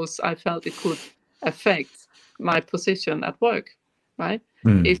because I felt it could affect my position at work, right?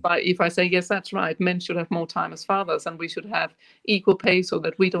 If I say, yes, that's right, men should have more time as fathers, and we should have equal pay so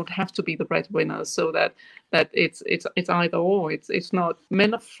that we don't have to be the breadwinners, so that it's either or. It's not,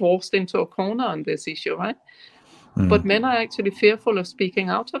 men are forced into a corner on this issue, right? But men are actually fearful of speaking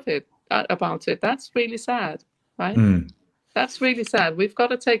out of it about it. That's really sad, right? That's really sad. We've got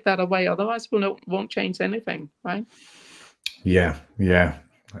to take that away, otherwise we won't change anything, right? Yeah.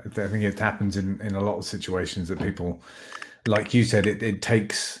 I think it happens in a lot of situations that people, like you said, it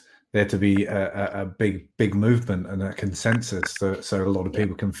takes there to be a big movement and a consensus, so a lot of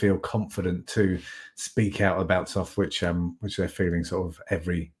people can feel confident to speak out about stuff which they're feeling sort of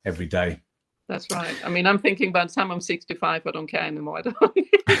every day. That's right. I mean, I'm thinking by the time I'm 65, I don't care anymore. Then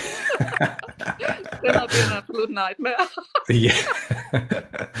I'll be an absolute nightmare. Yeah,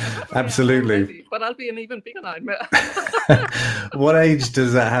 absolutely. But I'll be an even bigger nightmare. What age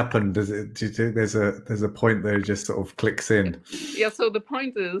does that happen? Do you think there's a point that it just sort of clicks in? Yeah. So the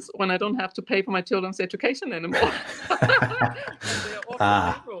point is when I don't have to pay for my children's education anymore. And they're off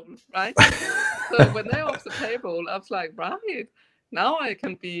the payroll, right? So when they're off the payroll, I was like, right. Now I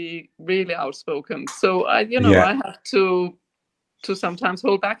can be really outspoken. So I have to sometimes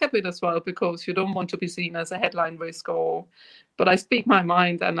hold back a bit as well, because you don't want to be seen as a headline risk, but I speak my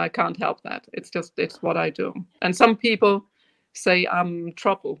mind and I can't help that. It's what I do. And some people say I'm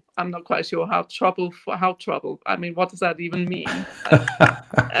trouble. I'm not quite sure how trouble. I mean, what does that even mean?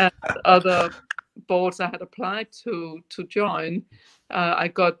 And other boards I had applied to join, I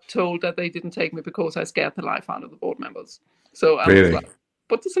got told that they didn't take me because I scared the life out of the board members. So I was like,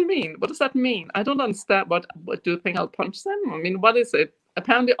 what does it mean? What does that mean? I don't understand. What do you think I'll punch them? I mean, what is it?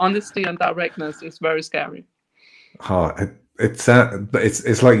 Apparently, honesty and directness is very scary. Oh, it's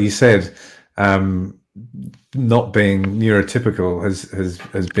like you said, not being neurotypical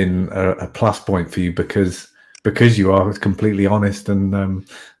has been a plus point for you because you are completely honest and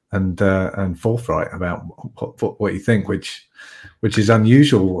forthright about what you think, which is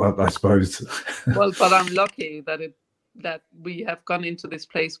unusual, I suppose. Well, but I'm lucky that we have gone into this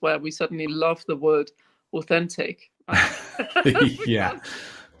place where we suddenly love the word authentic. Yeah,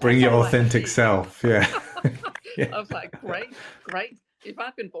 bring your authentic self. Yeah. I was like, great. If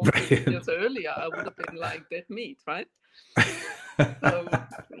I'd been born 50 years earlier, I would have been like dead meat, right? So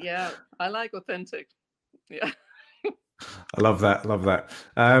yeah, I like authentic. Yeah. I love that.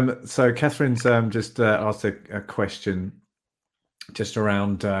 So Catherine's just asked a question just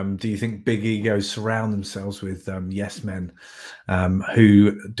around, do you think big egos surround themselves with yes men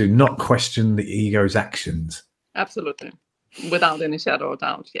who do not question the ego's actions? Absolutely. Without any shadow of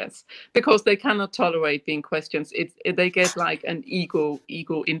doubt, yes. Because they cannot tolerate being questioned. They get like an ego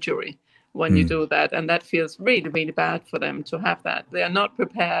injury when you do that. And that feels really, really bad for them to have that. They are not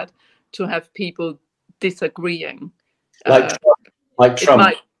prepared to have people disagreeing. Like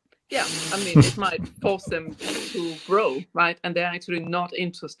Trump. I mean, it might force them to grow, right? And they're actually not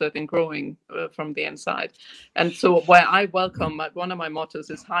interested in growing from the inside. And so where I welcome, one of my mottos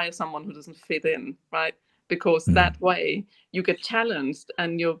is hire someone who doesn't fit in, right? Because that way you get challenged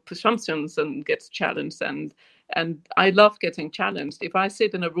and your presumptions and gets challenged. And I love getting challenged. If I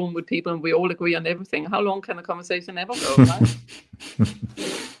sit in a room with people and we all agree on everything, how long can a conversation ever go, right?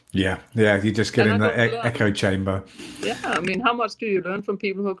 Yeah, you just get in that echo chamber. Yeah, I mean, how much do you learn from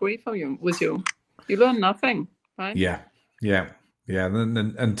people who agree with you? You learn nothing, right? Yeah.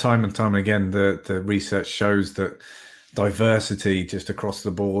 And time again, the research shows that diversity just across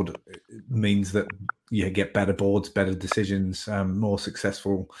the board means that you get better boards, better decisions, more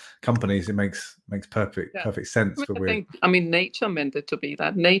successful companies. It makes perfect sense. I mean, nature meant it to be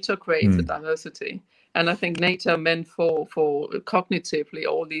that. Nature creates a diversity. And I think nature meant for cognitively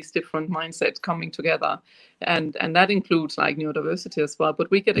all these different mindsets coming together, and that includes like neurodiversity as well.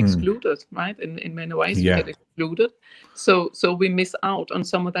 But we get excluded, right? In many ways, we get excluded. So we miss out on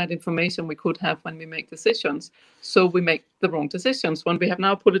some of that information we could have when we make decisions. So we make the wrong decisions when we have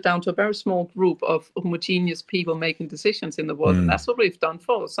now put it down to a very small group of homogeneous people making decisions in the world. And that's what we've done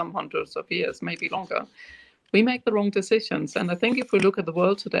for some hundreds of years, maybe longer. We make the wrong decisions. And I think if we look at the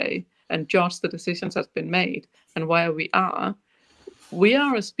world today and judge the decisions that's been made and where we are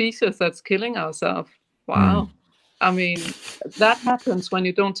a species that's killing ourselves. Wow. I mean, that happens when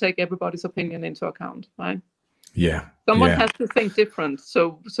you don't take everybody's opinion into account, right? Yeah. Someone has to think different.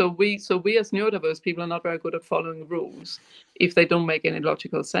 So we as neurodiverse people are not very good at following rules if they don't make any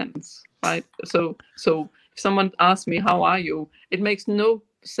logical sense, right? So if someone asks me, how are you? It makes no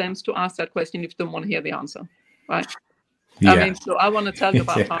sense to ask that question if you don't want to hear the answer, right? I mean, so I want to tell you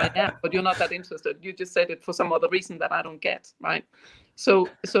about how I am, but you're not that interested. You just said it for some other reason that I don't get, right? So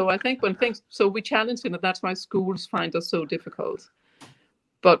I think we challenge it, and that's why schools find us so difficult.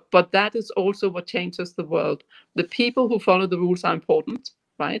 But that is also what changes the world. The people who follow the rules are important,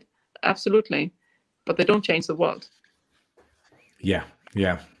 right? Absolutely. But they don't change the world. Yeah.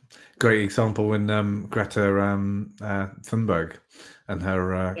 Great example when Greta Thunberg and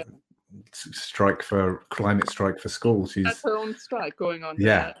her climate strike for schools. She's has her own strike going on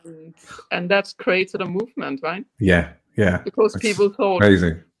there. And that's created a movement, right? Yeah. Because people thought,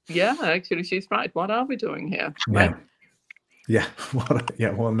 amazing. Yeah, actually, she's right. What are we doing here? Right? Yeah. What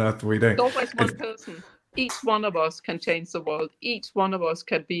on earth are we doing? It's always one person. Each one of us can change the world. Each one of us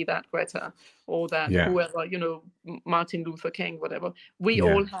can be that Greta or that whoever, Martin Luther King, whatever. We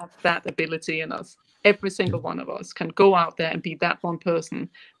all have that ability in us. Every single one of us can go out there and be that one person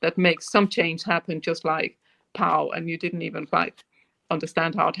that makes some change happen, just like pow, and you didn't even quite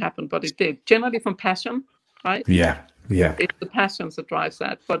understand how it happened, but it did. Generally from passion, right? Yeah. It's the passions that drives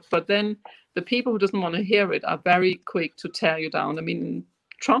that. But then the people who doesn't want to hear it are very quick to tear you down. I mean,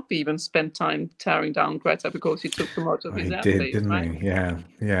 Trump even spent time tearing down Greta because he took so much of his airplanes, didn't right? he?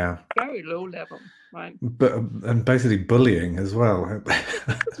 Yeah. Very low level, right? And basically bullying as well.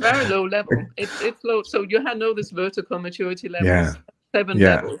 It's very low level. It's low. So you know this vertical maturity levels. 7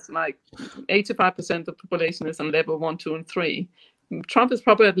 levels, like 85% of the population is on level 1, 2, and 3. Trump is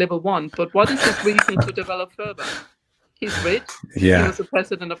probably at level 1, but what is his reason to develop further? He's rich. He was the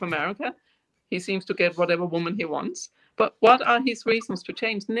president of America. He seems to get whatever woman he wants. But what are his reasons to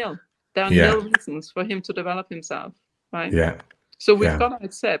change? Nil. There are no reasons for him to develop himself, right? Yeah. So we've got to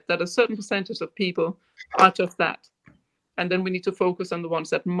accept that a certain percentage of people are just that. And then we need to focus on the ones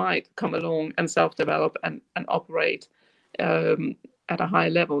that might come along and self-develop and operate at a high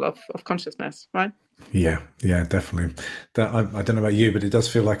level of consciousness, right? Yeah, definitely. I don't know about you, but it does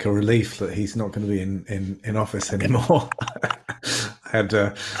feel like a relief that he's not going to be in office anymore. I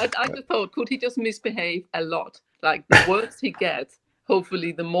just thought, could he just misbehave a lot? Like the worse he gets,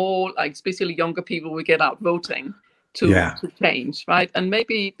 hopefully the more, like especially younger people, we get out voting to change, right? And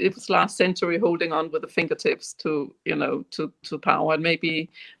maybe it was last century holding on with the fingertips to power, and maybe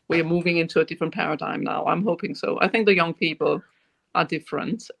we're moving into a different paradigm now. I'm hoping so. I think the young people are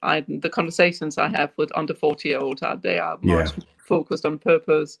different. The conversations I have with under 40-year-olds, they are much focused on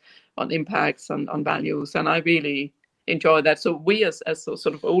purpose, on impacts, on values, and I really enjoy that. So we as a sort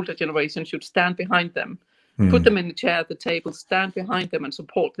of older generation should stand behind them, put them in the chair at the table, stand behind them and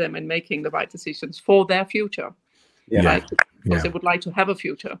support them in making the right decisions for their future. Right? Because they would like to have a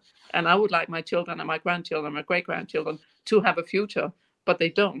future. And I would like my children and my grandchildren and my great-grandchildren to have a future, but they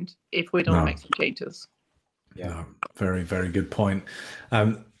don't if we don't make some changes. No, very, very good point.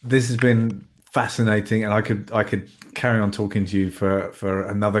 This has been fascinating, and I could carry on talking to you for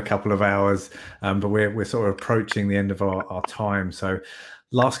another couple of hours, but we're sort of approaching the end of our time. So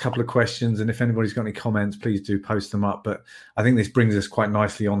last couple of questions, and if anybody's got any comments, please do post them up. But I think this brings us quite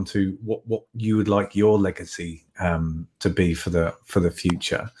nicely on to what you would like your legacy to be for the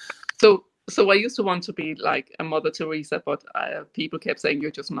future. So I used to want to be like a Mother Teresa, but people kept saying,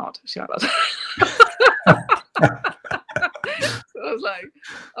 you're just not, Charlotte. So I was like,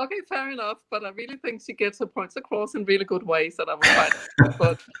 okay, fair enough, but I really think she gets her points across in really good ways that I would find.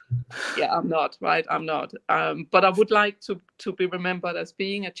 But yeah, I'm not, right? I'm not. But I would like to be remembered as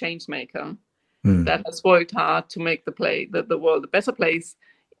being a change maker that has worked hard to make the world a better place,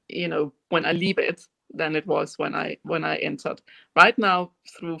 when I leave it than it was when I entered. Right now,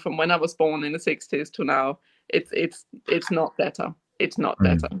 from when I was born in the 60s to now, it's not better. It's not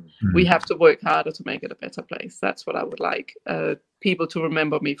better. We have to work harder to make it a better place. That's what I would like people to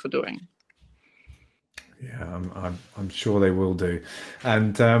remember me for doing. Yeah, I'm sure they will do.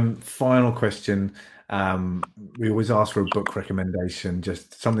 And final question: we always ask for a book recommendation,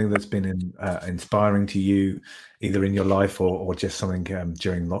 just something that's been inspiring to you, either in your life or just something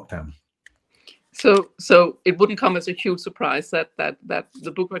during lockdown. So it wouldn't come as a huge surprise that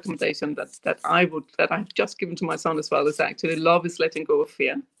the book recommendation that I've just given to my son as well is actually Love is Letting Go of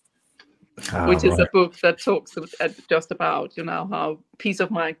Fear, which is a book that talks just about, how peace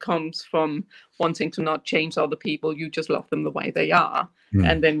of mind comes from wanting to not change other people. You just love them the way they are.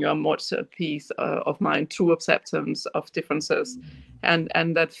 And then you're much at peace of mind through acceptance of differences.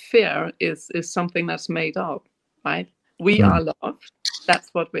 And that fear is something that's made up, right? We are loved. That's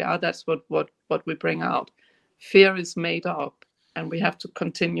what we are. That's what we bring out. Fear is made up, and we have to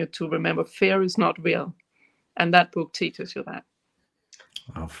continue to remember fear is not real. And that book teaches you that.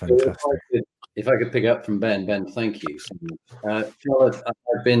 Oh, fantastic. If I could pick up from Ben, thank you. Charlotte,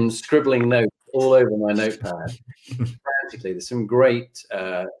 I've been scribbling notes all over my notepad. Frantically, there's some great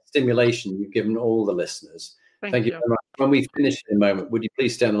stimulation you've given all the listeners. Thank you very much. When we finish in a moment, would you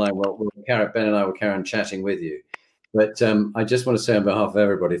please stay on the line? Ben and I will carry on chatting with you. But I just want to say on behalf of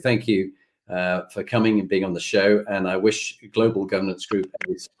everybody, thank you for coming and being on the show. And I wish Global Governance Group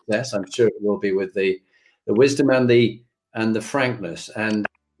every success. I'm sure it will be with the wisdom and the frankness. And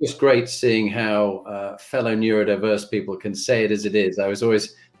it's great seeing how fellow neurodiverse people can say it as it is. I was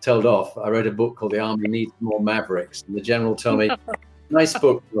always told off. I wrote a book called The Army Needs More Mavericks. And the general told me, nice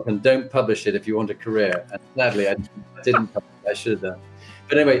book, and don't publish it if you want a career. And sadly, I didn't publish it. I should have done.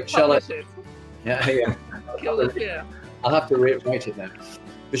 But anyway, Charlotte. Yeah. I'll have to rewrite it now.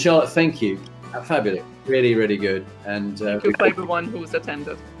 But Charlotte, thank you. Fabulous. Really, really good. And thank you for everyone who's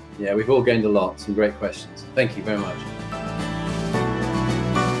attended. Yeah, we've all gained a lot. Some great questions. Thank you very much.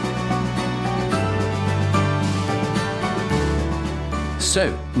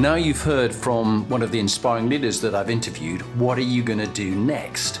 So now you've heard from one of the inspiring leaders that I've interviewed. What are you going to do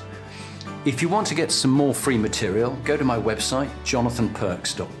next? If you want to get some more free material, go to my website,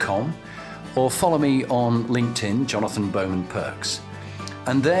 jonathanperks.com, or follow me on LinkedIn, Jonathan Bowman Perks.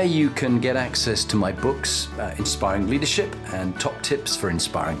 And there you can get access to my books, Inspiring Leadership and Top Tips for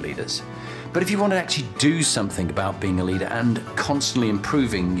Inspiring Leaders. But if you want to actually do something about being a leader and constantly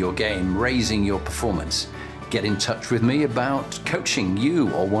improving your game, raising your performance, get in touch with me about coaching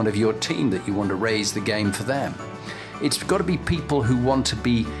you or one of your team that you want to raise the game for them. It's got to be people who want to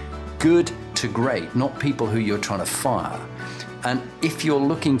be good to great, not people who you're trying to fire. And if you're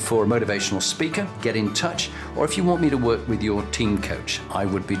looking for a motivational speaker, get in touch. Or if you want me to work with your team coach, I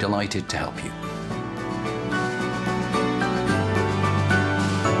would be delighted to help you.